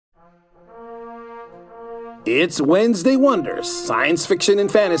It's Wednesday Wonders, science fiction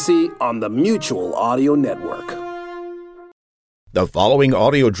and fantasy on the Mutual Audio Network. The following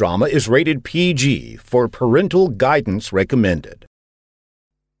audio drama is rated PG for parental guidance recommended.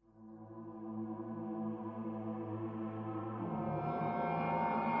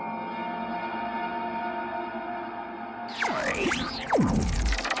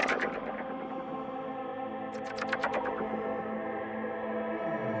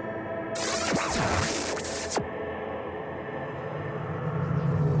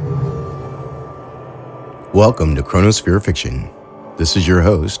 Welcome to Chronosphere Fiction. This is your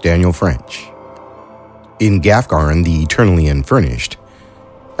host, Daniel French. In Gafgarn, the Eternally Unfurnished,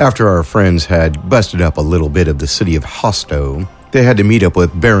 after our friends had busted up a little bit of the city of Hosto, they had to meet up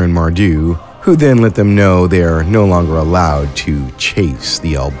with Baron Mardu, who then let them know they are no longer allowed to chase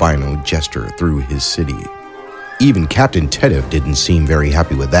the albino jester through his city. Even Captain Tedev didn't seem very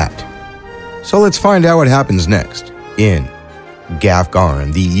happy with that. So let's find out what happens next in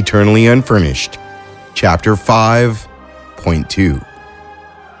Gafgarn, the Eternally Unfurnished, Chapter 5.2.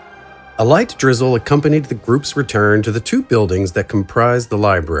 A light drizzle accompanied the group's return to the two buildings that comprised the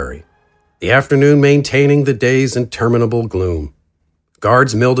library, the afternoon maintaining the day's interminable gloom.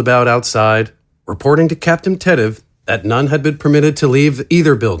 Guards milled about outside, reporting to Captain Tedev that none had been permitted to leave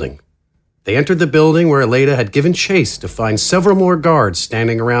either building. They entered the building where Aleda had given chase to find several more guards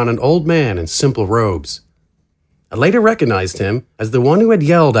standing around an old man in simple robes. Aleda recognized him as the one who had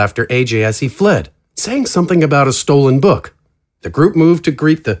yelled after AJ as he fled, saying something about a stolen book. The group moved to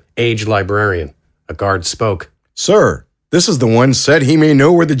greet the aged librarian. A guard spoke. Sir, this is the one said he may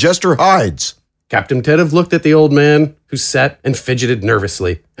know where the jester hides. Captain Tedev looked at the old man, who sat and fidgeted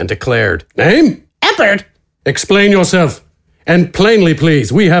nervously, and declared, Name? Ebbard. Explain yourself. And plainly,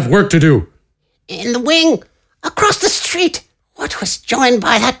 please, we have work to do. In the wing, across the street, what was joined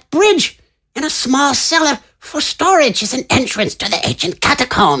by that bridge, in a small cellar for storage is an entrance to the ancient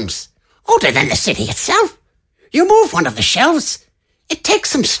catacombs. Older than the city itself. You move one of the shelves. It takes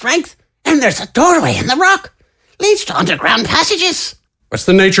some strength, and there's a doorway in the rock. Leads to underground passages. What's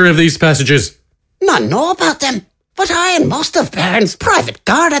the nature of these passages? None know about them, but I and most of Baron's private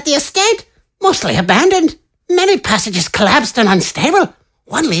guard at the estate, mostly abandoned. Many passages collapsed and unstable.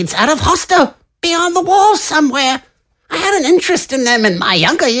 One leads out of Hosto, beyond the walls somewhere. I had an interest in them in my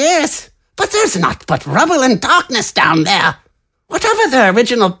younger years, but there's naught but rubble and darkness down there. Whatever their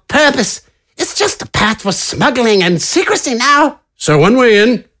original purpose, it's just a path for smuggling and secrecy now. So one way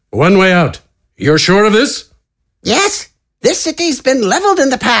in, one way out. You're sure of this? Yes, this city's been leveled in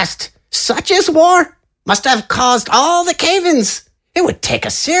the past. Such is war. Must have caused all the cave-ins. It would take a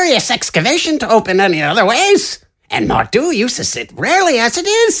serious excavation to open any other ways. And Mardu uses it rarely as it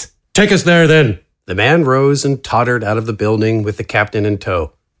is. Take us there, then. The man rose and tottered out of the building with the captain in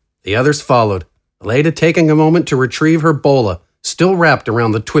tow. The others followed, Aleda taking a moment to retrieve her bola, still wrapped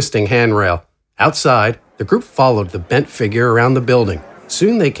around the twisting handrail. Outside, the group followed the bent figure around the building.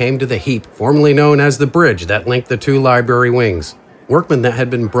 Soon they came to the heap, formerly known as the bridge that linked the two library wings. Workmen that had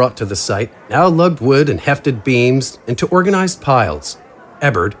been brought to the site now lugged wood and hefted beams into organized piles.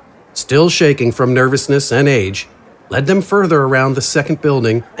 Ebbard, still shaking from nervousness and age, led them further around the second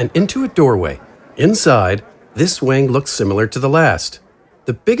building and into a doorway. Inside, this wing looked similar to the last.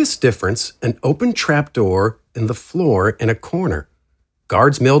 The biggest difference, an open trapdoor in the floor in a corner.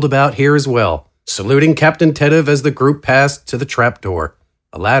 Guards milled about here as well, saluting Captain Tedev as the group passed to the trapdoor.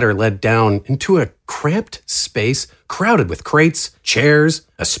 A ladder led down into a cramped space crowded with crates, chairs,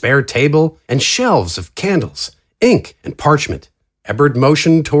 a spare table, and shelves of candles, ink, and parchment. Ebbard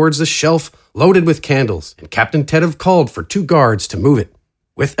motioned towards a shelf loaded with candles, and Captain Tedev called for two guards to move it.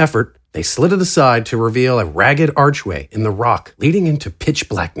 With effort, they slid it aside to reveal a ragged archway in the rock leading into pitch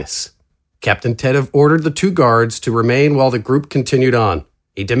blackness. Captain Tedev ordered the two guards to remain while the group continued on.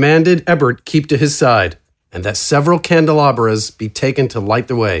 He demanded Ebbard keep to his side, and that several candelabras be taken to light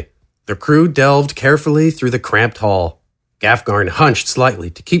the way. The crew delved carefully through the cramped hall. Gafgarn hunched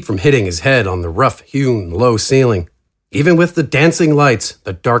slightly to keep from hitting his head on the rough-hewn low ceiling. Even with the dancing lights,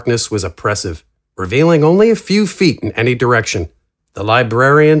 the darkness was oppressive, revealing only a few feet in any direction. The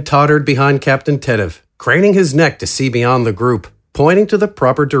librarian tottered behind Captain Tedev, craning his neck to see beyond the group, pointing to the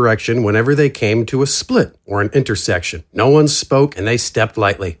proper direction whenever they came to a split or an intersection. No one spoke, and they stepped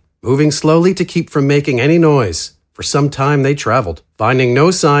lightly, moving slowly to keep from making any noise. For some time they traveled, finding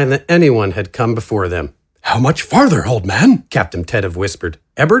no sign that anyone had come before them. How much farther, old man? Captain Tedev whispered.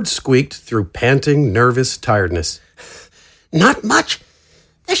 Ebbard squeaked through panting, nervous tiredness. Not much.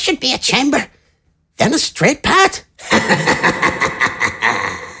 There should be a chamber, then a straight path.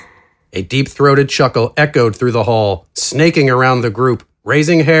 A deep-throated chuckle echoed through the hall, snaking around the group,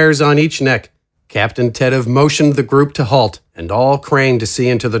 raising hairs on each neck. Captain Tedov motioned the group to halt, and all craned to see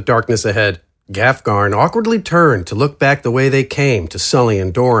into the darkness ahead. Gafgarn awkwardly turned to look back the way they came to Sully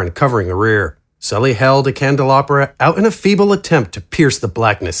and Doran covering the rear. Sully held a candelabra out in a feeble attempt to pierce the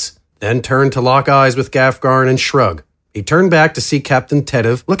blackness, then turned to lock eyes with Gafgarn and shrug. He turned back to see Captain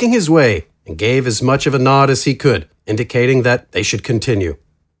Tedov looking his way and gave as much of a nod as he could, indicating that they should continue.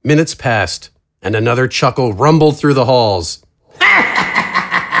 Minutes passed, and another chuckle rumbled through the halls.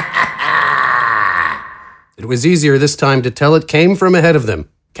 It was easier this time to tell it came from ahead of them.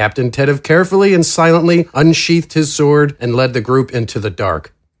 Captain Tedov carefully and silently unsheathed his sword and led the group into the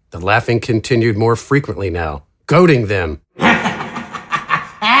dark. The laughing continued more frequently now, goading them.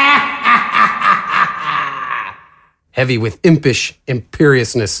 Heavy with impish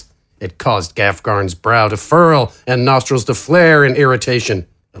imperiousness, it caused Gafgarn's brow to furl and nostrils to flare in irritation.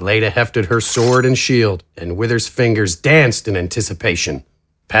 Aleida hefted her sword and shield, and Wither's fingers danced in anticipation.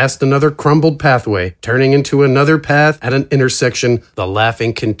 Past another crumbled pathway, turning into another path at an intersection, the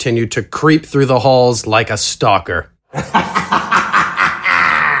laughing continued to creep through the halls like a stalker.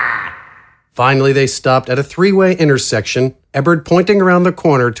 Finally, they stopped at a three-way intersection, Eberhard pointing around the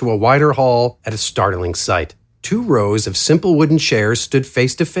corner to a wider hall at a startling sight. 2 rows of simple wooden chairs stood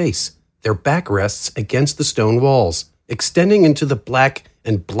face to face, their backrests against the stone walls, extending into the black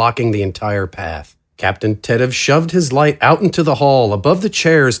and blocking the entire path. Captain Tedov shoved his light out into the hall above the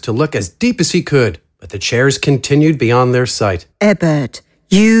chairs to look as deep as he could, but the chairs continued beyond their sight. Eberhard,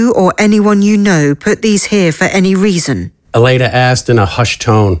 you or anyone you know put these here for any reason? Aleida asked in a hushed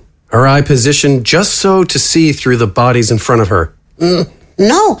tone, her eye positioned just so to see through the bodies in front of her.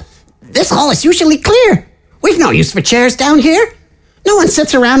 No, this hall is usually clear. We've no use for chairs down here. No one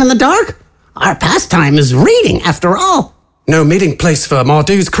sits around in the dark. Our pastime is reading, after all. No meeting place for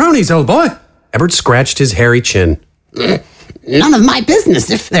Marduk's cronies, old boy. Eberhard scratched his hairy chin. None of my business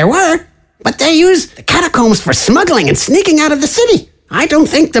if there were. But they use the catacombs for smuggling and sneaking out of the city. I don't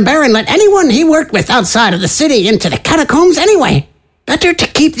think the Baron let anyone he worked with outside of the city into the catacombs anyway. Better to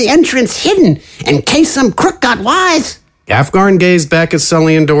keep the entrance hidden in case some crook got wise. Gafgarn gazed back at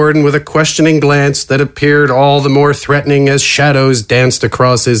Sully and Doran with a questioning glance that appeared all the more threatening as shadows danced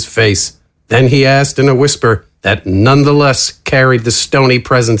across his face. Then he asked in a whisper that nonetheless carried the stony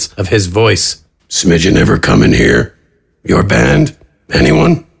presence of his voice. Smidgen ever come in here? Your band?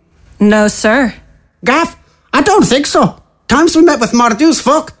 Anyone? No, sir. Gaff, I don't think so. Times we met with Marduk's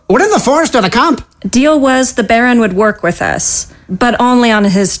folk, we're in the forest or the camp. Deal was the Baron would work with us, but only on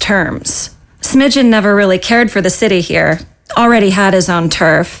his terms. Smidgen never really cared for the city here, already had his own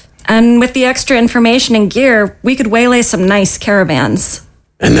turf, and with the extra information and gear, we could waylay some nice caravans.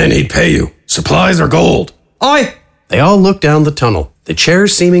 And then he'd pay you. Supplies or gold? Oi! They all looked down the tunnel, the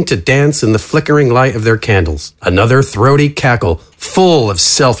chairs seeming to dance in the flickering light of their candles. Another throaty cackle, full of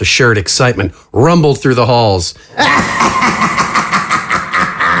self-assured excitement, rumbled through the halls.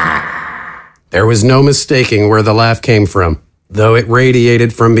 There was no mistaking where the laugh came from, though it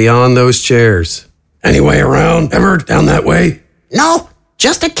radiated from beyond those chairs. Any way around, Eberhard, down that way? No,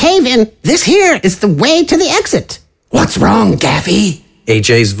 just a cave-in. This here is the way to the exit. What's wrong, Gaffy?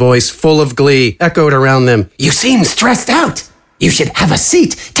 AJ's voice, full of glee, echoed around them. You seem stressed out. You should have a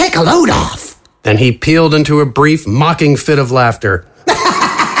seat. Take a load off. Then he pealed into a brief, mocking fit of laughter.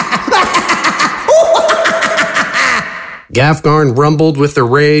 Gafgarn rumbled with the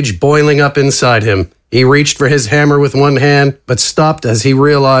rage boiling up inside him. He reached for his hammer with one hand, but stopped as he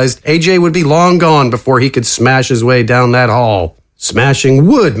realized AJ would be long gone before he could smash his way down that hall. Smashing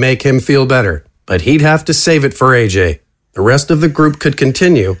would make him feel better, but he'd have to save it for AJ. The rest of the group could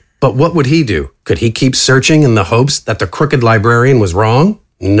continue, but what would he do? Could he keep searching in the hopes that the crooked librarian was wrong?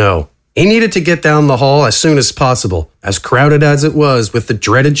 No. He needed to get down the hall as soon as possible. As crowded as it was with the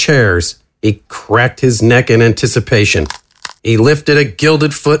dreaded chairs, he cracked his neck in anticipation. He lifted a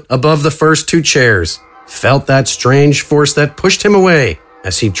gilded foot above the first 2 chairs, felt that strange force that pushed him away.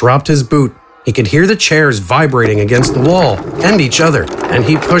 As he dropped his boot, he could hear the chairs vibrating against the wall and each other, and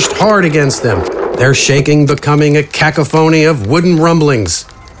he pushed hard against them, their shaking becoming a cacophony of wooden rumblings.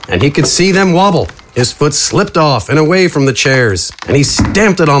 And he could see them wobble. His foot slipped off and away from the chairs, and he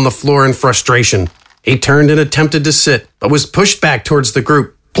stamped it on the floor in frustration. He turned and attempted to sit, but was pushed back towards the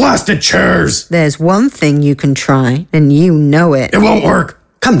group. Blasted chairs! There's one thing you can try, and you know it. It won't work.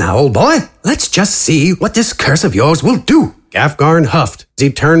 Come now, old boy. Let's just see what this curse of yours will do. Gafgarn huffed as he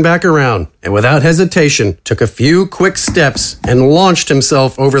turned back around, and without hesitation, took a few quick steps and launched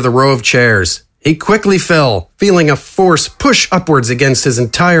himself over the row of chairs. He quickly fell, feeling a force push upwards against his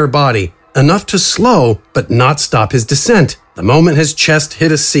entire body, enough to slow but not stop his descent. The moment his chest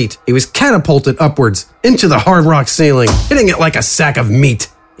hit a seat, he was catapulted upwards into the hard rock ceiling, hitting it like a sack of meat.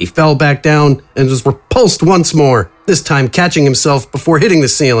 He fell back down and was repulsed once more, this time catching himself before hitting the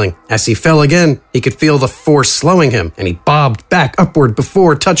ceiling. As he fell again, he could feel the force slowing him, and he bobbed back upward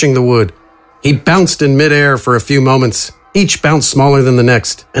before touching the wood. He bounced in midair for a few moments, each bounce smaller than the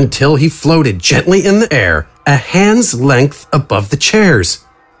next, until he floated gently in the air, a hand's length above the chairs.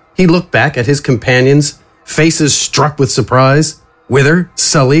 He looked back at his companions, faces struck with surprise. Wither,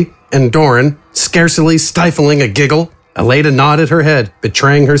 Sully, and Doran, scarcely stifling a giggle. Aleida nodded her head,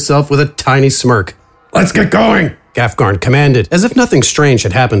 betraying herself with a tiny smirk. Let's get going, Gafgarn commanded, as if nothing strange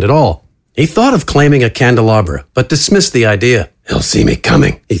had happened at all. He thought of claiming a candelabra, but dismissed the idea. He'll see me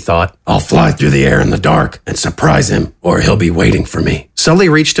coming, he thought. I'll fly through the air in the dark and surprise him, or he'll be waiting for me. Sully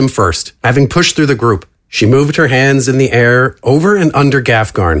reached him first, having pushed through the group. She moved her hands in the air over and under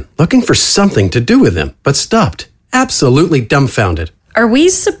Gafgarn, looking for something to do with him, but stopped, absolutely dumbfounded. Are we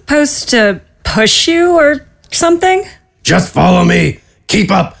supposed to push you or something? Just follow me.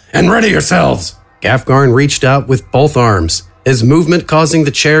 Keep up and ready yourselves. Gafgarn reached out with both arms, his movement causing the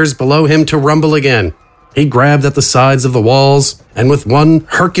chairs below him to rumble again. He grabbed at the sides of the walls and with one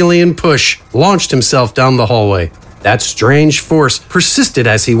Herculean push launched himself down the hallway. That strange force persisted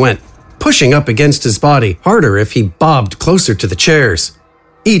as he went, pushing up against his body harder if he bobbed closer to the chairs,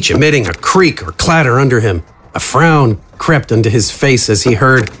 each emitting a creak or clatter under him. A frown crept into his face as he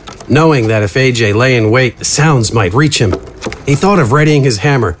heard, knowing that if AJ lay in wait, the sounds might reach him. He thought of readying his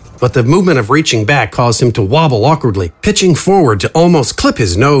hammer, but the movement of reaching back caused him to wobble awkwardly, pitching forward to almost clip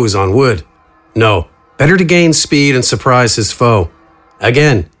his nose on wood. No, better to gain speed and surprise his foe.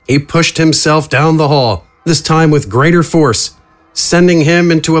 Again, he pushed himself down the hall, this time with greater force, sending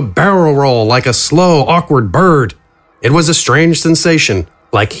him into a barrel roll like a slow, awkward bird. It was a strange sensation,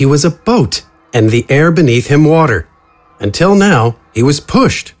 like he was a boat, and the air beneath him water. Until now, he was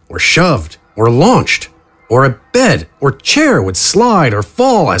pushed, or shoved, or launched, or a bed or chair would slide or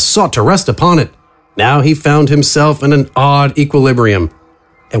fall as sought to rest upon it. Now he found himself in an odd equilibrium,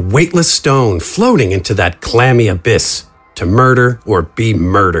 a weightless stone floating into that clammy abyss, to murder or be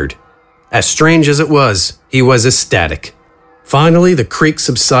murdered. As strange as it was, he was ecstatic. Finally, the creak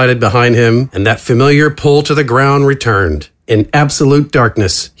subsided behind him, and that familiar pull to the ground returned. In absolute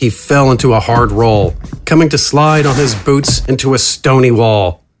darkness, he fell into a hard roll, coming to slide on his boots into a stony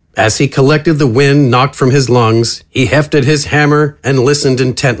wall. As he collected the wind knocked from his lungs, he hefted his hammer and listened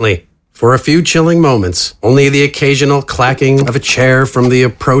intently. For a few chilling moments, only the occasional clacking of a chair from the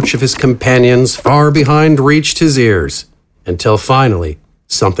approach of his companions far behind reached his ears, until finally,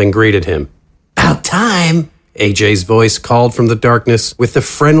 something greeted him. About time. AJ's voice called from the darkness with the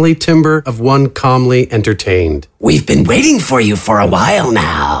friendly timbre of one calmly entertained. We've been waiting for you for a while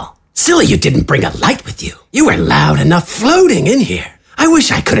now. Silly you didn't bring a light with you. You were loud enough floating in here. I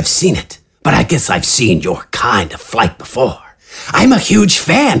wish I could have seen it, but I guess I've seen your kind of flight before. I'm a huge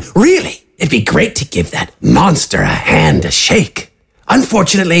fan, really. It'd be great to give that monster a hand to shake.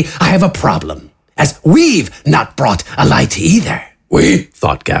 Unfortunately, I have a problem, as we've not brought a light either. We?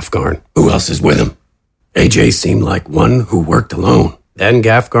 Thought Gafgarn. Who else is with him? AJ seemed like one who worked alone. Then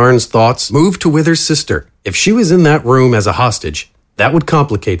Gafgarn's thoughts moved to Wither's sister. If she was in that room as a hostage, that would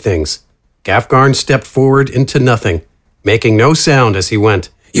complicate things. Gafgarn stepped forward into nothing, making no sound as he went.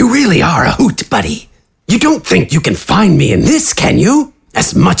 You really are a hoot, buddy. You don't think you can find me in this, can you?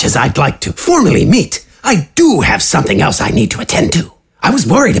 As much as I'd like to formally meet, I do have something else I need to attend to. I was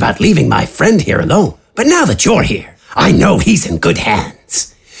worried about leaving my friend here alone, but now that you're here, I know he's in good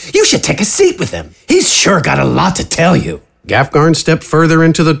hands. You should take a seat with him. He's sure got a lot to tell you. Gafgarn stepped further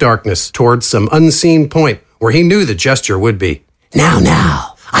into the darkness towards some unseen point where he knew the gesture would be.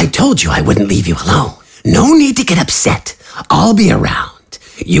 Now, I told you I wouldn't leave you alone. No need to get upset. I'll be around.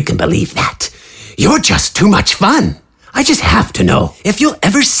 You can believe that. You're just too much fun. I just have to know if you'll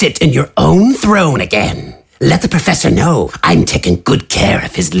ever sit in your own throne again. Let the professor know I'm taking good care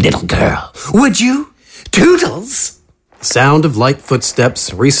of his little girl. Would you? Toodles! The sound of light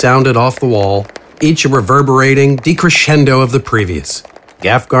footsteps resounded off the wall, each a reverberating decrescendo of the previous.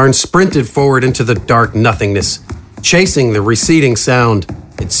 Gafgarn sprinted forward into the dark nothingness, chasing the receding sound.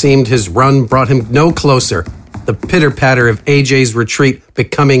 It seemed his run brought him no closer, the pitter-patter of AJ's retreat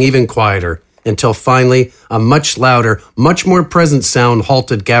becoming even quieter, until finally a much louder, much more present sound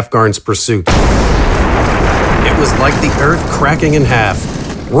halted Gafgarn's pursuit. It was like the earth cracking in half,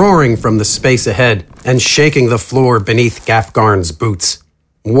 roaring from the space ahead and shaking the floor beneath Gafgarn's boots.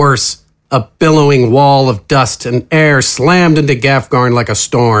 Worse, a billowing wall of dust and air slammed into Gafgarn like a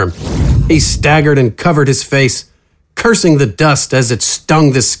storm. He staggered and covered his face, cursing the dust as it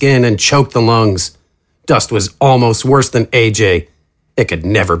stung the skin and choked the lungs. Dust was almost worse than AJ. It could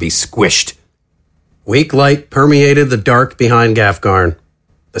never be squished. Weak light permeated the dark behind Gafgarn.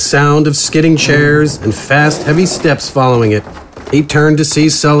 the sound of skidding chairs and fast, heavy steps following it. He turned to see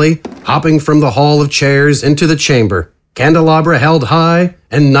Sully hopping from the hall of chairs into the chamber, candelabra held high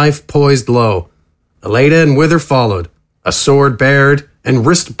and knife poised low. Aleida and Wither followed, a sword bared and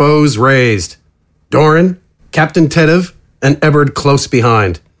wrist bows raised. Doran, Captain Tedev, and Ebbard close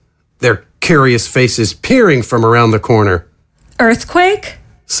behind, their curious faces peering from around the corner. Earthquake?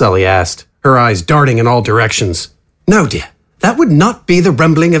 Sully asked, her eyes darting in all directions. No, dear, that would not be the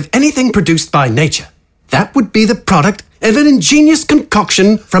rumbling of anything produced by nature. That would be the product of an ingenious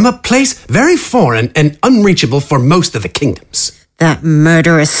concoction from a place very foreign and unreachable for most of the kingdoms. That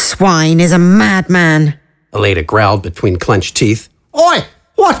murderous swine is a madman. Aleida growled between clenched teeth. Oi,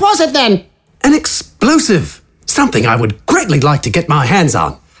 what was it then? An explosive. Something I would greatly like to get my hands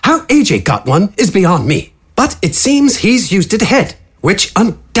on. How AJ got one is beyond me. But it seems he's used it ahead, which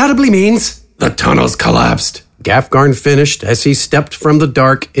undoubtedly means The tunnel's collapsed. Gafgarn finished as he stepped from the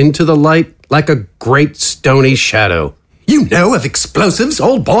dark into the light like a great stony shadow. You know of explosives,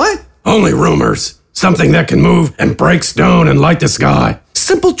 old boy? Only rumors. Something that can move and break stone and light the sky.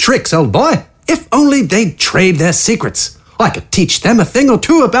 Simple tricks, old boy. If only they'd trade their secrets. I could teach them a thing or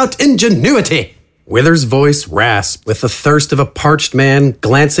two about ingenuity. Wither's voice rasped with the thirst of a parched man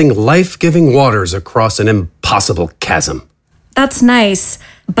glancing life-giving waters across an impossible chasm. That's nice,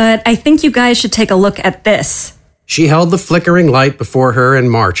 but I think you guys should take a look at this. She held the flickering light before her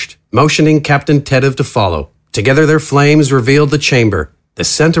and marched, motioning Captain Tedev to follow. Together their flames revealed the chamber, the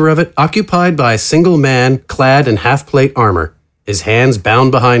center of it occupied by a single man clad in half-plate armor, his hands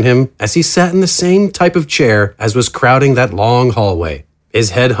bound behind him as he sat in the same type of chair as was crowding that long hallway.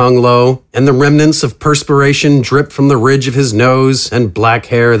 His head hung low, and the remnants of perspiration dripped from the ridge of his nose and black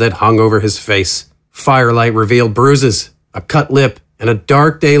hair that hung over his face. Firelight revealed bruises, a cut lip, and a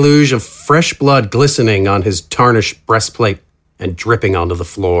dark deluge of fresh blood glistening on his tarnished breastplate and dripping onto the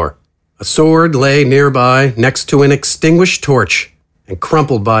floor. A sword lay nearby next to an extinguished torch, and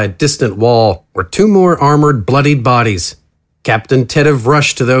crumpled by a distant wall were two more armored, bloodied bodies. Captain Tedev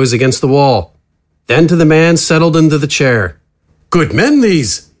rushed to those against the wall, then to the man settled into the chair. Good men,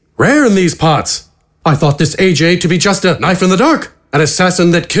 these. Rare in these parts. I thought this AJ to be just a knife in the dark, an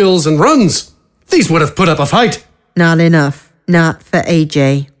assassin that kills and runs. These would have put up a fight. Not enough. Not for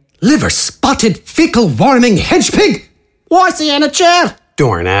AJ. Liver-spotted, fecal-warming hedge pig! Why's he in a chair?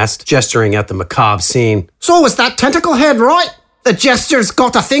 Doran asked, gesturing at the macabre scene. So was that tentacle head right? The gesture's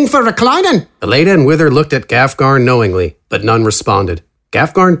got a thing for reclining. Aleida and Wither looked at Gafgarn knowingly, but none responded.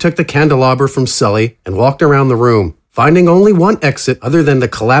 Gafgarn took the candelabra from Sully and walked around the room, finding only one exit other than the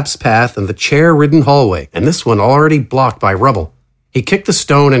collapsed path and the chair-ridden hallway, and this one already blocked by rubble. He kicked the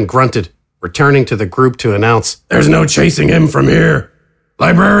stone and grunted, returning to the group to announce, There's no chasing him from here.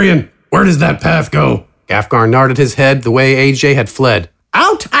 Librarian, where does that path go? Gafgarn nodded his head the way AJ had fled.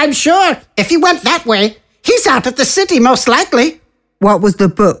 Out, I'm sure. If he went that way, he's out of the city most likely. What was the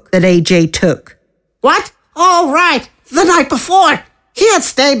book that AJ took? What? Oh, right. The night before. He had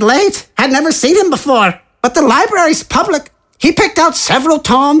stayed late. Had never seen him before. But the library's public. He picked out several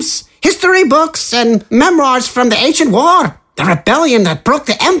tomes, history books, and memoirs from the ancient war. The rebellion that broke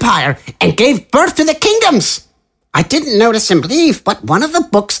the empire and gave birth to the kingdoms. I didn't notice him leave, but one of the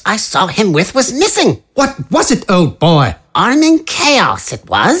books I saw him with was missing. What was it, old boy? Arming Chaos, it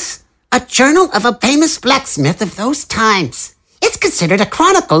was. A journal of a famous blacksmith of those times. It's considered a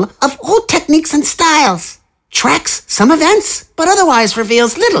chronicle of old techniques and styles. Tracks some events, but otherwise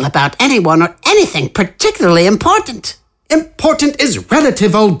reveals little about anyone or anything particularly important. Important is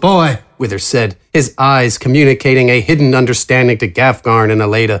relative, old boy, Wither said, his eyes communicating a hidden understanding to Gafgarn and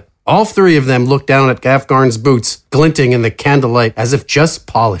Aleida. All three of them looked down at Gafgarn's boots, glinting in the candlelight as if just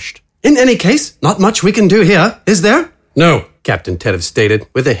polished. In any case, not much we can do here, is there? No, Captain Tedev stated,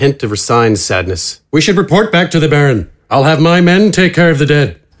 with a hint of resigned sadness. we should report back to the Baron. I'll have my men take care of the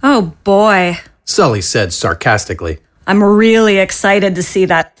dead. Oh boy. Sully said sarcastically. I'm really excited to see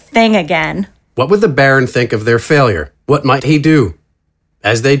that thing again. What would the Baron think of their failure? What might he do?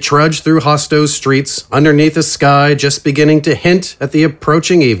 As they trudged through Hosto's streets, underneath a sky just beginning to hint at the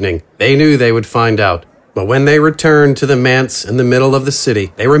approaching evening, they knew they would find out. But when they returned to the manse in the middle of the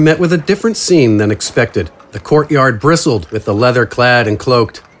city, they were met with a different scene than expected. The courtyard bristled with the leather-clad and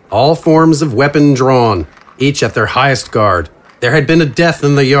cloaked, all forms of weapon drawn, each at their highest guard. There had been a death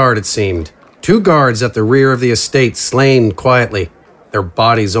in the yard, it seemed. 2 guards at the rear of the estate slain quietly, their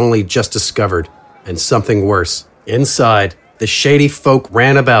bodies only just discovered, and something worse. Inside, the shady folk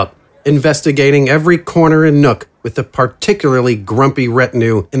ran about, investigating every corner and nook with the particularly grumpy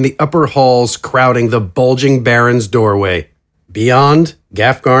retinue in the upper halls crowding the bulging Baron's doorway. Beyond,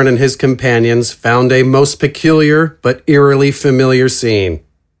 Gafgarn and his companions found a most peculiar but eerily familiar scene.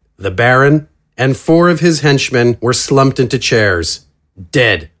 The Baron and 4 of his henchmen were slumped into chairs,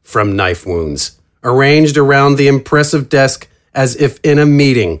 dead from knife wounds, arranged around the impressive desk as if in a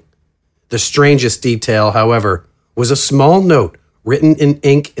meeting. The strangest detail, however, was a small note written in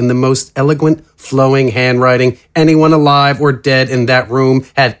ink in the most eloquent, flowing handwriting anyone alive or dead in that room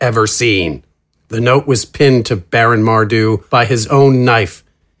had ever seen. The note was pinned to Baron Mardu by his own knife,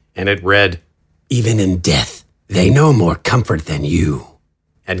 and it read, "Even in death, they know more comfort than you."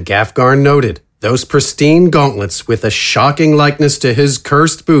 And Gafgarn noted, those pristine gauntlets with a shocking likeness to his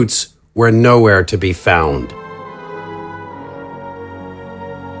cursed boots were nowhere to be found.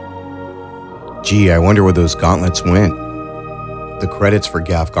 Gee, I wonder where those gauntlets went. The credits for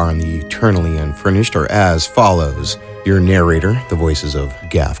Gafgarn the Eternally Unfurnished are as follows. Your narrator, the voices of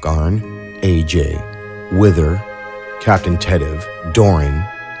Gafgarn, AJ, Wither, Captain Tedev, Doran,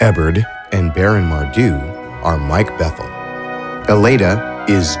 Eberd, and Baron Mardu are Mike Bethel. Eleda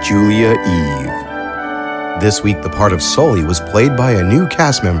is Julia Eve. This week, the part of Sully was played by a new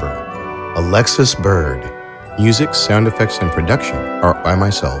cast member, Alexis Bird. Music, sound effects, and production are by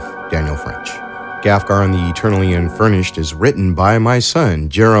myself, Daniel French. Gafgarn the Eternally Unfurnished is written by my son,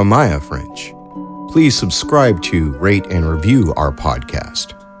 Jeremiah French. Please subscribe to, rate, and review our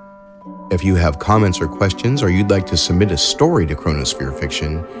podcast. If you have comments or questions, or you'd like to submit a story to Chronosphere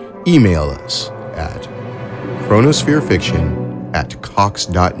Fiction, email us at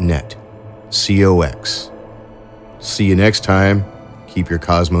chronospherefiction@cox.net. COX. See you next time. Keep your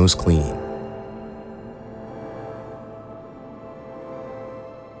cosmos clean.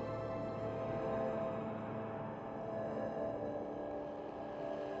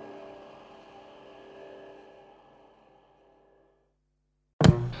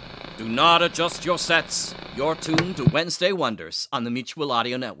 Do not adjust your sets. You're tuned to Wednesday Wonders on the Mutual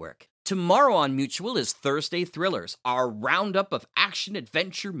Audio Network. Tomorrow on Mutual is Thursday Thrillers, our roundup of action,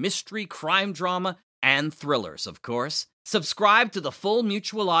 adventure, mystery, crime drama, and thrillers, of course. Subscribe to the full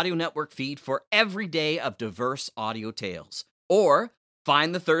Mutual Audio Network feed for every day of diverse audio tales. Or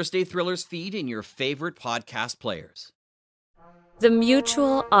find the Thursday Thrillers feed in your favorite podcast players. The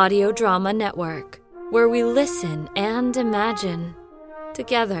Mutual Audio Drama Network, where we listen and imagine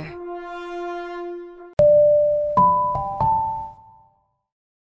together.